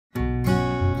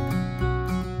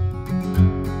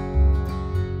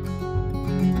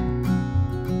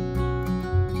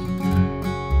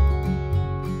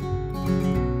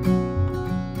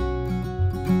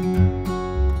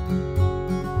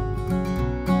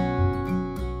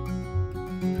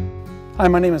Hi,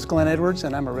 my name is Glenn Edwards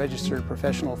and I'm a registered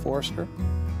professional forester,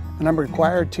 and I'm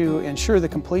required to ensure the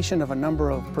completion of a number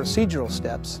of procedural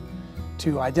steps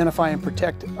to identify and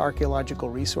protect archaeological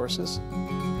resources.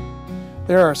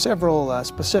 There are several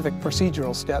specific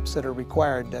procedural steps that are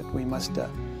required that we must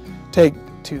take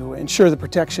to ensure the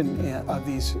protection of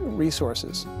these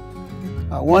resources.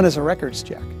 One is a records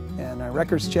check, and a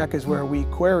records check is where we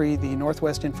query the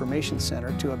Northwest Information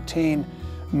Center to obtain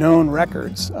known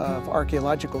records of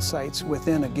archaeological sites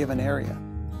within a given area.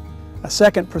 A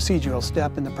second procedural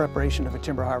step in the preparation of a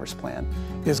timber harvest plan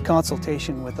is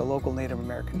consultation with the local Native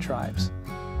American tribes.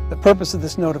 The purpose of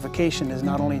this notification is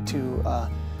not only to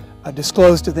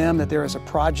disclose to them that there is a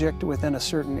project within a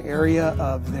certain area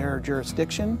of their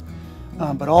jurisdiction,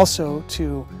 but also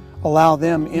to allow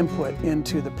them input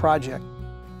into the project.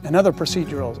 Another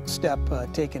procedural step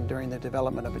taken during the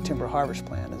development of a timber harvest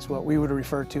plan is what we would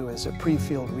refer to as a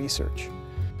pre-field research.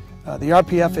 The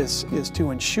RPF is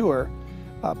to ensure,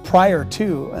 prior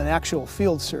to an actual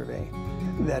field survey,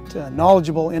 that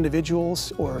knowledgeable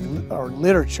individuals or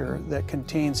literature that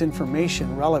contains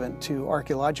information relevant to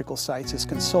archaeological sites is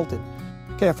consulted.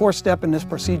 Okay, a fourth step in this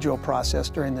procedural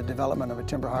process during the development of a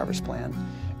timber harvest plan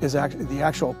is the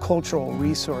actual cultural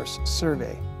resource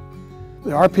survey.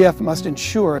 The RPF must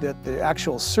ensure that the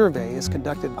actual survey is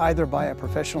conducted either by a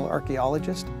professional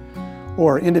archaeologist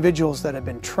or individuals that have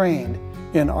been trained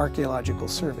in archaeological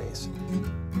surveys.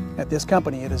 At this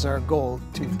company, it is our goal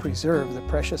to preserve the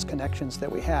precious connections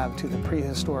that we have to the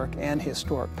prehistoric and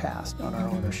historic past on our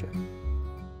ownership.